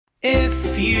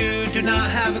If you do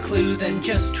not have a clue, then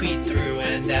just tweet through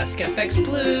and ask FX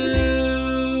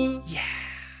Blue. Yeah.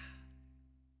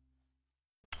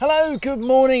 Hello, good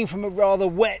morning from a rather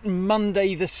wet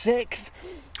Monday the 6th.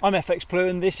 I'm FX Blue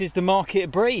and this is the market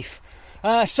brief.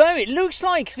 So it looks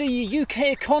like the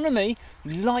UK economy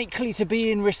likely to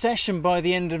be in recession by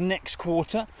the end of next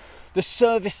quarter. The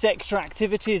service sector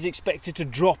activity is expected to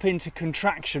drop into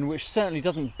contraction, which certainly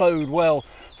doesn't bode well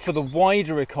for the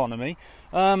wider economy.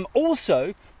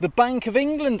 Also, the Bank of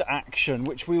England action,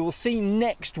 which we will see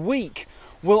next week,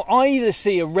 will either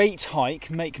see a rate hike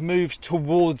make moves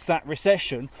towards that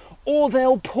recession, or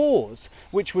they'll pause,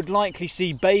 which would likely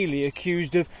see Bailey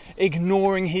accused of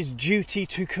ignoring his duty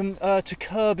to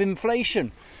curb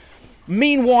inflation.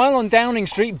 Meanwhile, on Downing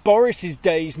Street, Boris's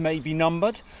days may be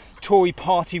numbered. Tory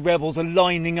party rebels are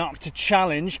lining up to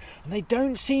challenge, and they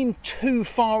don't seem too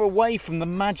far away from the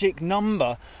magic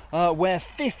number where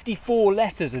 54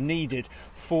 letters are needed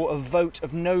for a vote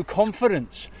of no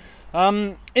confidence.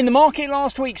 In the market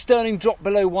last week, sterling dropped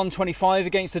below 125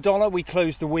 against the dollar. We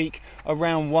closed the week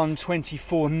around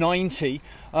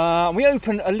 124.90. We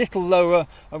opened a little lower,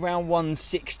 around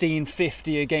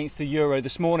 116.50 against the euro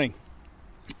this morning.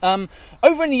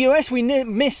 Over in the US, we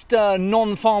missed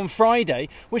Non-Farm Friday,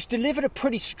 which delivered a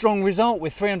pretty strong result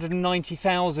with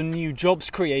 390,000 new jobs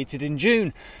created in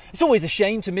June. It's always a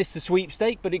shame to miss the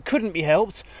sweepstake, but it couldn't be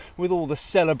helped. With all the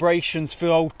celebrations for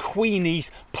old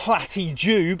Queenie's platty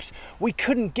jubes, we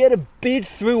couldn't get a bid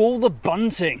through all the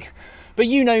bunting. But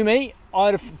you know me,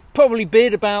 I'd have probably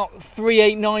bid about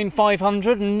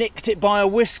 389,500 and nicked it by a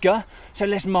whisker. So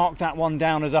let's mark that one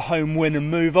down as a home win and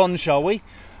move on, shall we?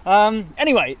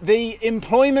 Anyway, the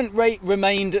employment rate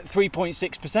remained at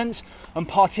 3.6% and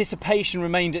participation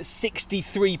remained at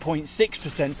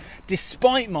 63.6%,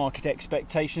 despite market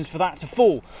expectations for that to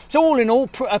fall. So all in all,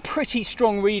 a pretty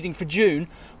strong reading for June,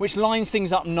 which lines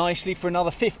things up nicely for another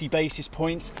 50 basis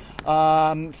points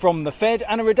from the Fed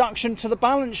and a reduction to the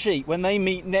balance sheet when they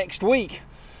meet next week.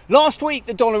 Last week,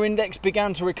 the dollar index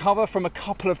began to recover from a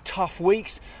couple of tough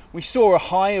weeks. We saw a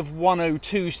high of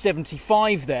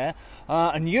 102.75 there,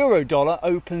 and euro dollar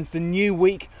opens the new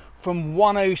week from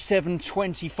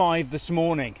 107.25 this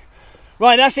morning.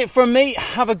 Right, that's it from me.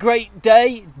 Have a great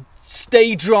day.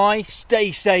 Stay dry,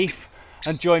 stay safe,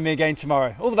 and join me again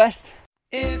tomorrow. All the best.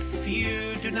 If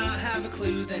you do not have a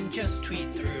clue, then just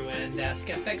tweet through and ask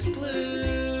FX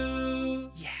Blue.